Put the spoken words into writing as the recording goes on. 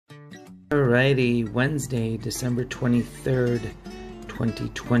Alrighty, Wednesday, December 23rd,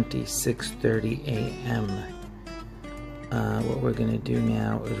 2020, 6:30 a.m. What we're going to do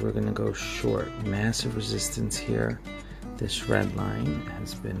now is we're going to go short. Massive resistance here. This red line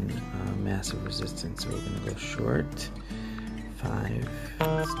has been massive resistance, so we're going to go short. 5,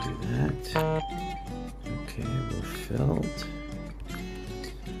 let's do that. Okay, we're filled.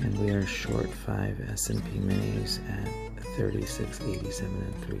 And we are short 5 S&P minis at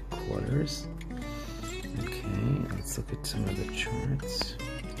 36.87 3/4. Okay, let's look at some of the charts.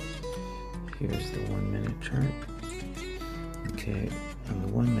 Here's the 1 minute chart. Okay, on the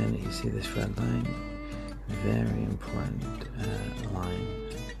 1 minute you see this red line, very important line.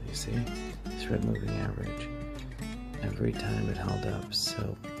 You see this red moving average. Every time it held up,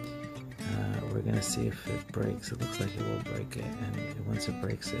 so we're gonna see if it breaks. It looks like it will break it, and once it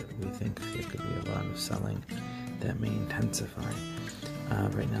breaks it, we think there could be a lot of selling that may intensify.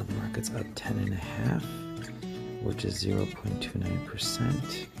 Right now the market's up 10.5, which is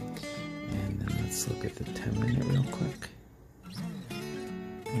 0.29%. And then let's look at the 10-minute real quick.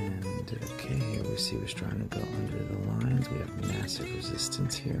 And okay, here we see we're starting to go under the lines. We have massive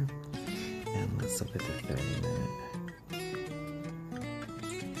resistance here. And let's look at the 30-minute.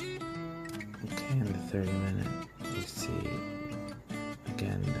 Okay, in the 30-minute, we see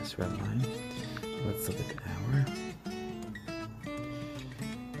again this red line. Let's look at the hour.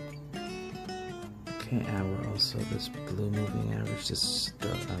 Okay, hour also, this blue moving average, this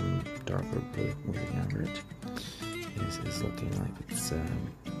darker blue moving average is looking like it's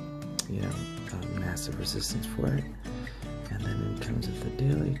massive resistance for it. And then in terms of the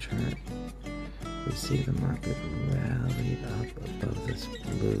daily chart, we see the market rallied up above this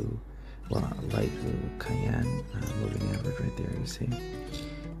blue, light blue cayenne moving average right there, you see.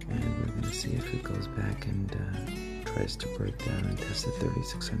 And we're going to see if it goes back and tries to break down and test the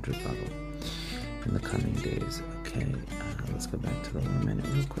 3600 level in the coming days. Okay, let's go back to the 1 minute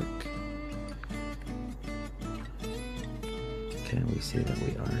real quick. Okay, we see that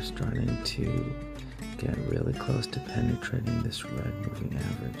we are starting to get really close to penetrating this red moving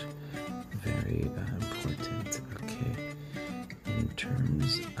average. Very important. Okay, in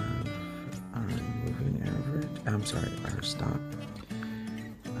terms of our moving average, our stop,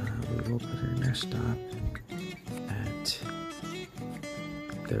 we will put in our stop at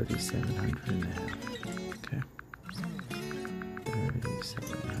 3,700.5. Okay,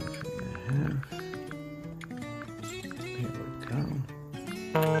 3,700.5. There we go.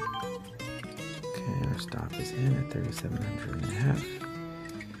 Okay, our stop is in at 3,700.5,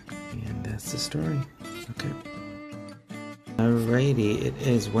 and that's the story. Okay. Alrighty, it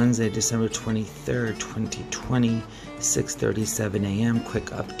is Wednesday, December 23rd, 2020, 6:37 a.m. Quick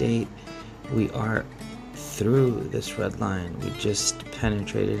update. We are through this red line. We just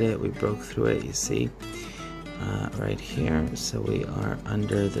penetrated it. We broke through it, you see, right here. So we are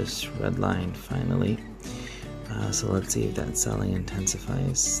under this red line finally. So let's see if that selling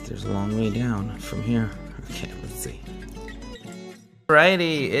intensifies. There's a long way down from here. Okay, let's see.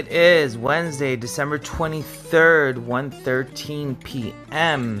 Alrighty, it is Wednesday, December 23rd, 1:13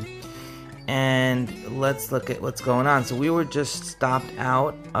 p.m. And let's look at what's going on. So we were just stopped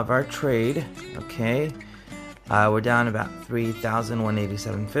out of our trade, okay? We're down about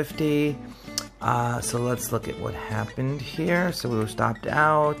 3,187.50. So let's look at what happened here. So we were stopped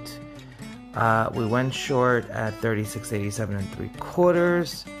out. We went short at 36.87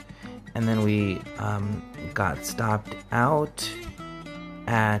 3/4. And then we got stopped out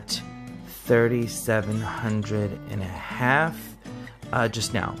at 3,700.5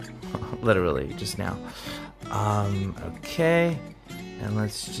 just now. Literally just now. Okay, and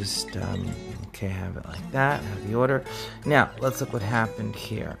let's just okay, have it like that, have the order. Now let's look what happened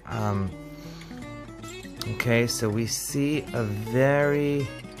here. Okay, so we see a very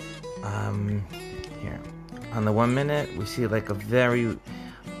here on the 1 minute we see like a very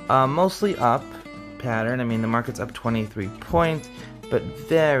mostly up pattern. I mean, the market's up 23 points, but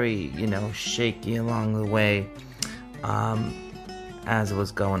very, shaky along the way as it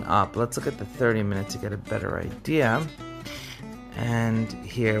was going up. Let's look at the 30 minutes to get a better idea. And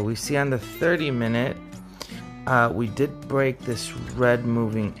here we see on the 30 minute, we did break this red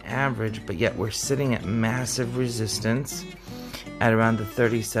moving average, but yet we're sitting at massive resistance at around the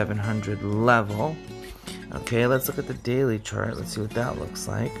 3,700 level. Okay, let's look at the daily chart. Let's see what that looks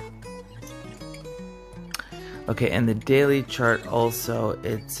like. Okay, and the daily chart also,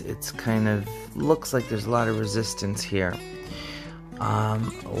 it's kind of looks like there's a lot of resistance here.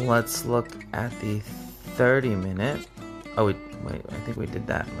 Let's look at the 30 minute. Oh, wait, I think we did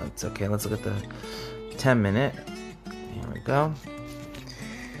that. Let's look at the 10 minute. Here we go.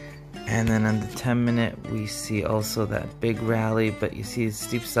 And then on the 10-minute, we see also that big rally, but you see a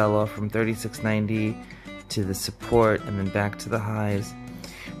steep sell-off from 36.90 to the support and then back to the highs.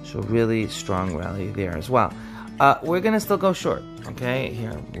 So really strong rally there as well. We're going to still go short, okay?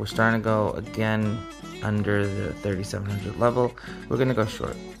 Here, we're starting to go again under the 3,700 level. We're going to go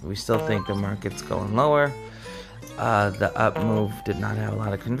short. We still think the market's going lower. The up move did not have a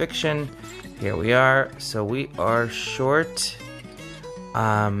lot of conviction. Here we are. So we are short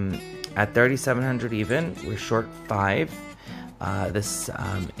at 3,700 even. We're short 5. This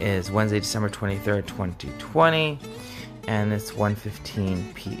is Wednesday, December 23rd, 2020. And it's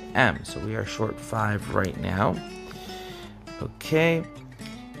 1:15 p.m. So we are short 5 right now. Okay.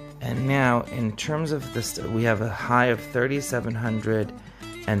 And now in terms of this, we have a high of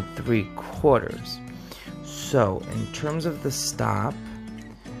 3,703/4. So in terms of the stop,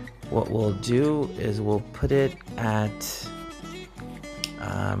 what we'll do is we'll put it at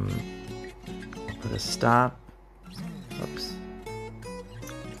we'll put a stop. Oops.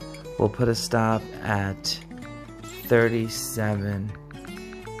 We'll put a stop at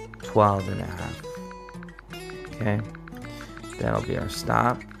 37.12.5. Okay, that'll be our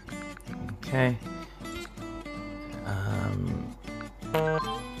stop. Okay. Here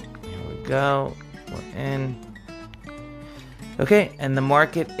we go. We're in. Okay, and the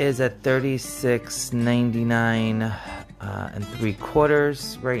market is at 36.99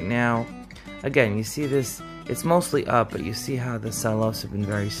 3/4 right now. Again, you see this. It's mostly up, but you see how the sell-offs have been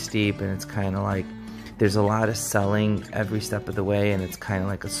very steep, and it's kind of like there's a lot of selling every step of the way, and it's kind of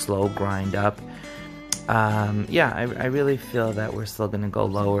like a slow grind up. Yeah, I really feel that we're still going to go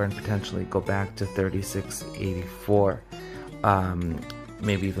lower and potentially go back to 36.84,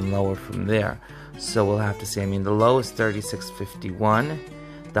 maybe even lower from there. So we'll have to see. I mean, the low is 36.51,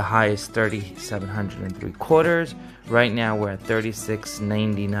 the high is 3,703/4. Right now we're at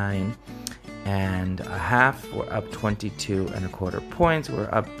 36.99.5. We're up 22.25 points. We're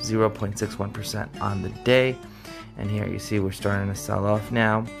up 0.61% on the day. And here you see we're starting to sell off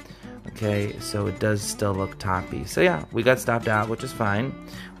now. Okay, so it does still look toppy. So yeah, we got stopped out, which is fine.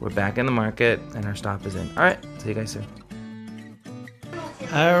 We're back in the market, and our stop is in. All right, see you guys soon.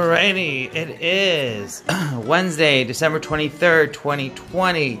 Alrighty, it is Wednesday, December 23rd,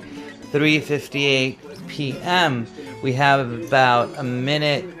 2020, 3:58 p.m. We have about a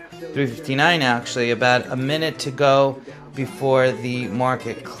minute, 3:59 actually, about a minute to go before the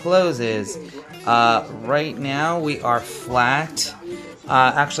market closes. Right now we are flat.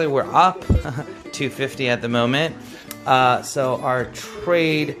 Actually, we're up 250 at the moment. So our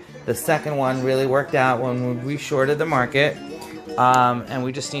trade, the second one, really worked out when we shorted the market. And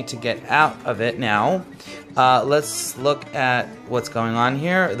we just need to get out of it now. Let's look at what's going on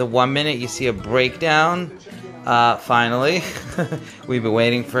here. The 1 minute, you see a breakdown. Finally. We've been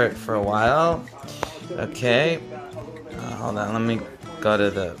waiting for it for a while. Okay. Hold on, let me go to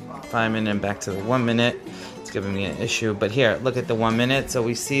the 5 minute and back to the 1 minute. It's giving me an issue. But here, look at the 1 minute. So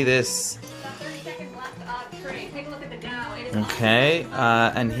we see this. Okay.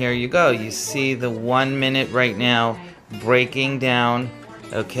 And here you go. You see the 1 minute right now breaking down.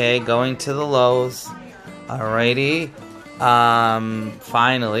 Okay, going to the lows. Alrighty.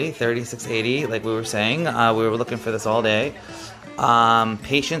 Finally, 36.80, like we were saying. We were looking for this all day.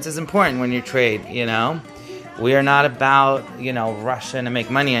 Patience is important when you trade, you know. We are not about, rushing to make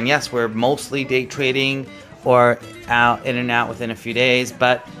money. And yes, we're mostly day trading or out in and out within a few days,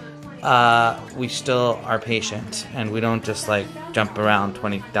 but we still are patient and we don't just like jump around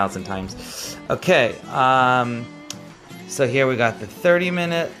 20,000 times. Okay, so here we got the 30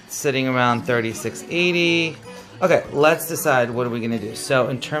 minute sitting around 36.80. Okay, let's decide what are we going to do. So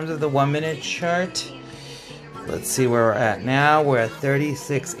in terms of the 1 minute chart, let's see where we're at now. We're at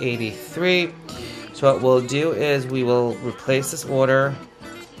 36.83. So what we'll do is we will replace this order.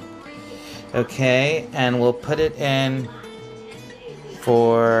 Okay, and we'll put it in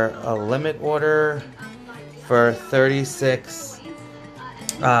for a limit order for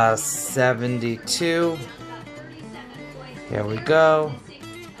 36.72. Here we go.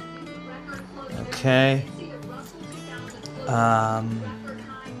 Okay.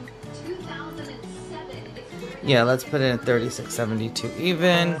 Yeah, let's put it in 36.72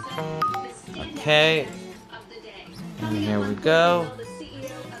 even. Okay. And here we go.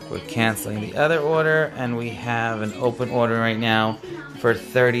 We're canceling the other order, and we have an open order right now for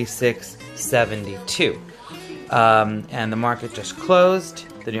 36.72. And the market just closed,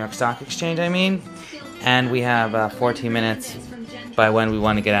 the New York Stock Exchange, I mean. And we have 14 minutes by when we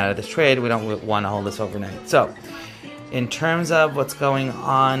want to get out of this trade. We don't want to hold this overnight. So, in terms of what's going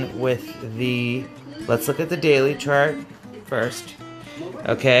on with the... Let's look at the daily chart first.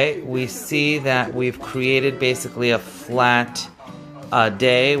 Okay, we see that we've created basically a flat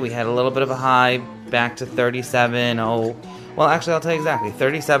day. We had a little bit of a high back to 37.0. Well, actually, I'll tell you exactly,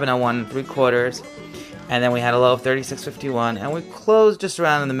 37.01 3/4, and then we had a low of 36.51, and we closed just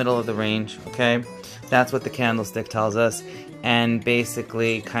around in the middle of the range. Okay, that's what the candlestick tells us, and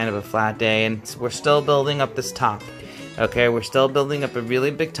basically kind of a flat day, and we're still building up this top. Okay, we're still building up a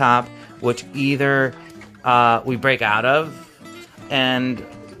really big top, which either we break out of, and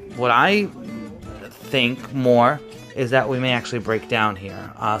what I think more is that we may actually break down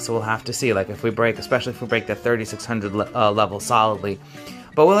here. So we'll have to see, like if we break, especially if we break that 3600 level solidly.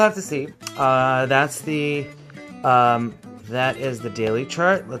 But we'll have to see. That is the daily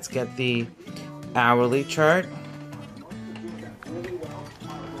chart. Let's get the hourly chart.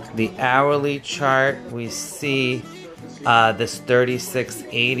 The hourly chart, we see this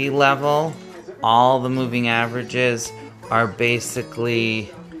 3680 level. All the moving averages are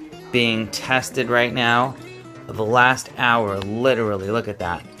basically being tested right now. The last hour, literally, look at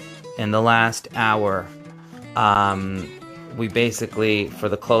that. In the last hour, we basically, for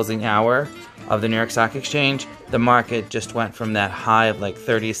the closing hour of the New York Stock Exchange, the market just went from that high of like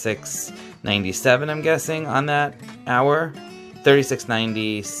 36.97, I'm guessing, on that hour.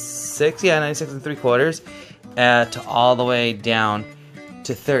 36.96, yeah, 96 3/4, to all the way down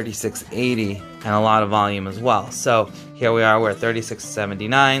to 36.80, and a lot of volume as well. So here we are, we're at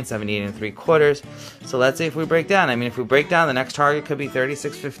 36.79, 78 3/4. So let's see if we break down. I mean, if we break down, the next target could be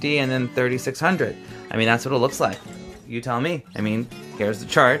 36.50 and then 3600. I mean, that's what it looks like. You tell me. I mean, here's the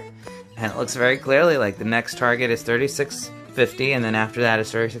chart, and it looks very clearly like the next target is 36.50, and then after that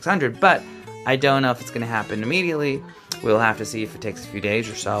is 3600. But I don't know if it's going to happen immediately. We'll have to see if it takes a few days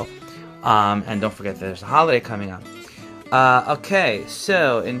or so. And don't forget that there's a holiday coming up. Okay,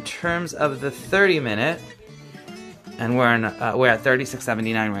 so in terms of the 30-minute, and we're at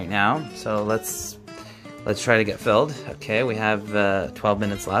 36.79 right now. So let's try to get filled. Okay, we have 12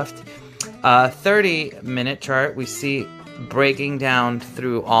 minutes left. 30-minute chart, we see breaking down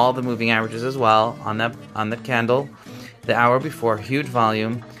through all the moving averages as well on the candle. The hour before, huge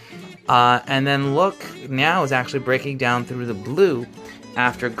volume, and then look now is actually breaking down through the blue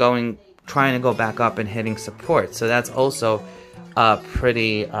after trying to go back up and hitting support. So that's also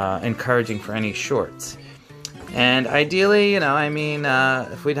pretty encouraging for any shorts. And ideally, I mean,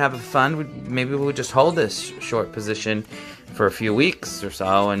 if we'd have a fund, maybe we would just hold this short position for a few weeks or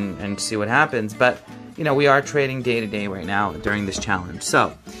so and see what happens. But, we are trading day to day right now during this challenge.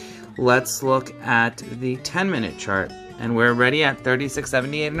 So let's look at the 10-minute chart. And we're ready at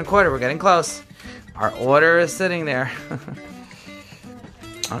 36.78 1/4. We're getting close. Our order is sitting there.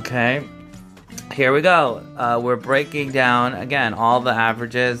 Okay. Here we go. We're breaking down, again, all the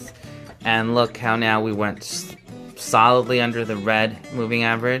averages. And look how now we went solidly under the red moving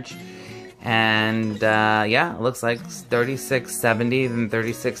average. And, yeah, it looks like 36.70 and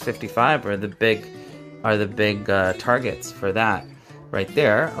 36.55 are the big targets for that right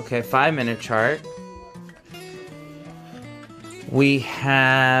there. Okay, 5-minute chart. We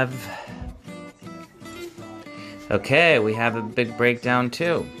have a big breakdown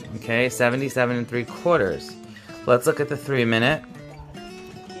too. Okay, 77 3/4. Let's look at the 3-minute.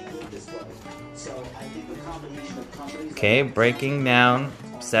 Okay, breaking down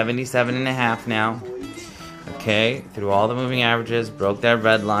 77.5 now. Okay, through all the moving averages, broke that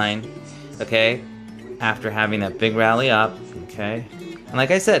red line. Okay, after having that big rally up. Okay, and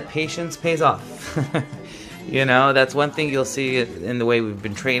like I said, patience pays off. That's one thing you'll see in the way we've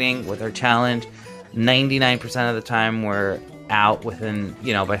been trading with our challenge. 99% of the time we're out within,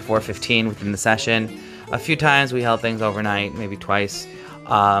 by 4:15 within the session. A few times we held things overnight, maybe twice.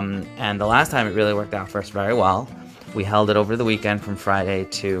 And the last time it really worked out for us very well. We held it over the weekend from Friday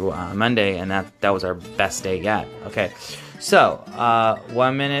to Monday, and that was our best day yet. Okay, so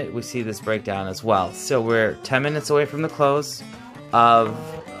 1 minute, we see this breakdown as well. So we're 10 minutes away from the close of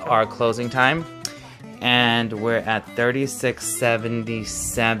our closing time. And we're at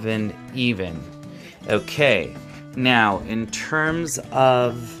 36.77 even. Okay, now in terms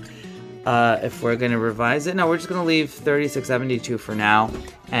of if we're going to revise it, no, we're just going to leave 36.72 for now,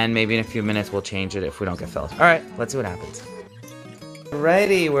 and maybe in a few minutes we'll change it if we don't get filled. All right, let's see what happens.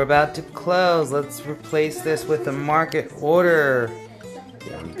 Alrighty, we're about to close. Let's replace this with a market order.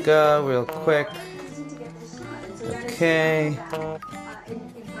 There we go, real quick. Okay.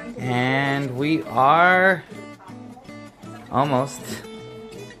 And we are almost.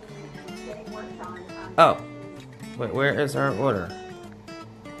 Oh, wait, where is our order?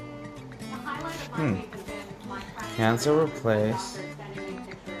 Cancel, replace.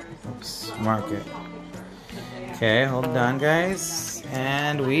 Oops, market. Okay, hold on, guys.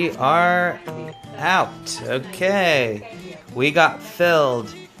 And we are out. Okay. We got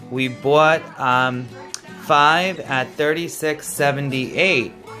filled. We bought 5 at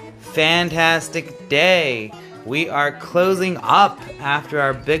 $36.78. Fantastic day. We are closing up after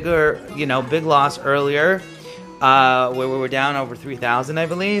our big loss earlier, where we were down over 3,000, I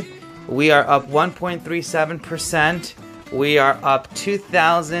believe. We are up 1.37%. We are up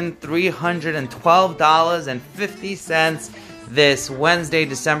 $2,312.50 this Wednesday,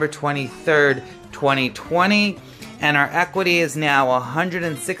 December 23rd, 2020. And our equity is now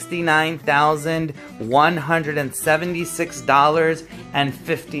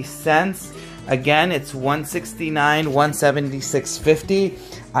 $169,176.50. Again, it's $169,176.50.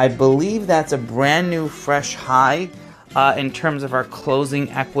 I believe that's a brand new fresh high in terms of our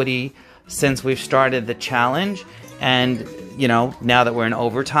closing equity since we've started the challenge. And, now that we're in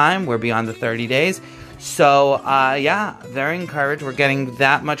overtime, we're beyond the 30 days. So, yeah, very encouraged. We're getting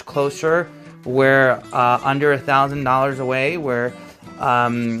that much closer. We're under $1,000 away. We're,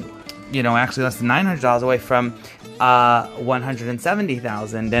 actually less than $900 away from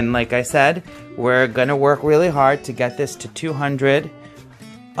 170,000. And like I said, we're going to work really hard to get this to 200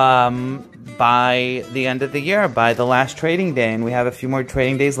 by the end of the year, by the last trading day. And we have a few more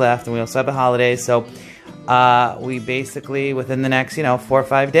trading days left, and we also have the holidays. So we basically, within the next, 4 or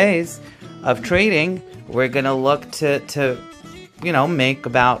 5 days of trading, we're going to look to make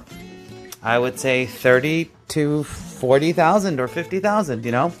about, I would say, 30 to 40,000 or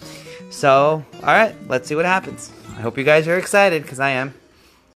 50,000, So, all right, let's see what happens. I hope you guys are excited, because I am.